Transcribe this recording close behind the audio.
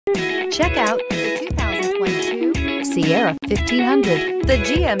Check out the 2022 Sierra 1500. The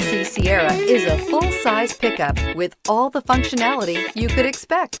GMC Sierra is a full-size pickup with all the functionality you could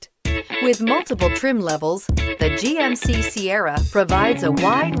expect. With multiple trim levels, the GMC Sierra provides a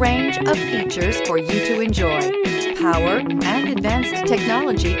wide range of features for you to enjoy. Power and advanced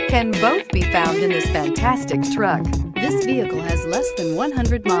technology can both be found in this fantastic truck. This vehicle has less than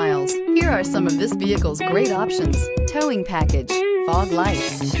 100 miles. Here are some of this vehicle's great options: towing package, fog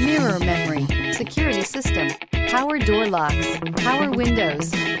lights, mirror memory, security system, power door locks, power windows,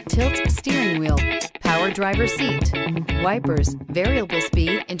 tilt steering wheel, power driver seat, wipers, variable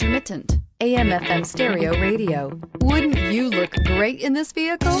speed intermittent, AM/FM stereo radio. Wouldn't you look great in this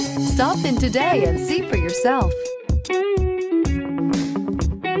vehicle? Stop in today and see for yourself.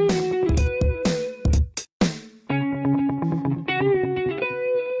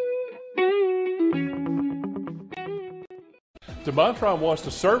 DeMontrond wants to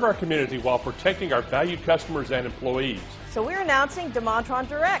serve our community while protecting our valued customers and employees. So we're announcing DeMontrond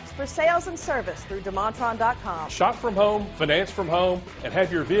Direct for sales and service through DeMontrond.com. Shop from home, finance from home, and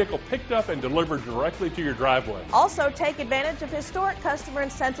have your vehicle picked up and delivered directly to your driveway. Also, take advantage of historic customer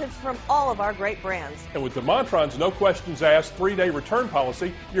incentives from all of our great brands. And with DeMontrond's no questions asked 3-day return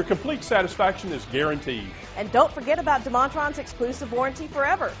policy, your complete satisfaction is guaranteed. And don't forget about DeMontrond's exclusive warranty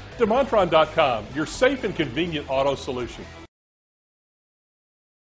forever. DeMontrond.com, your safe and convenient auto solution.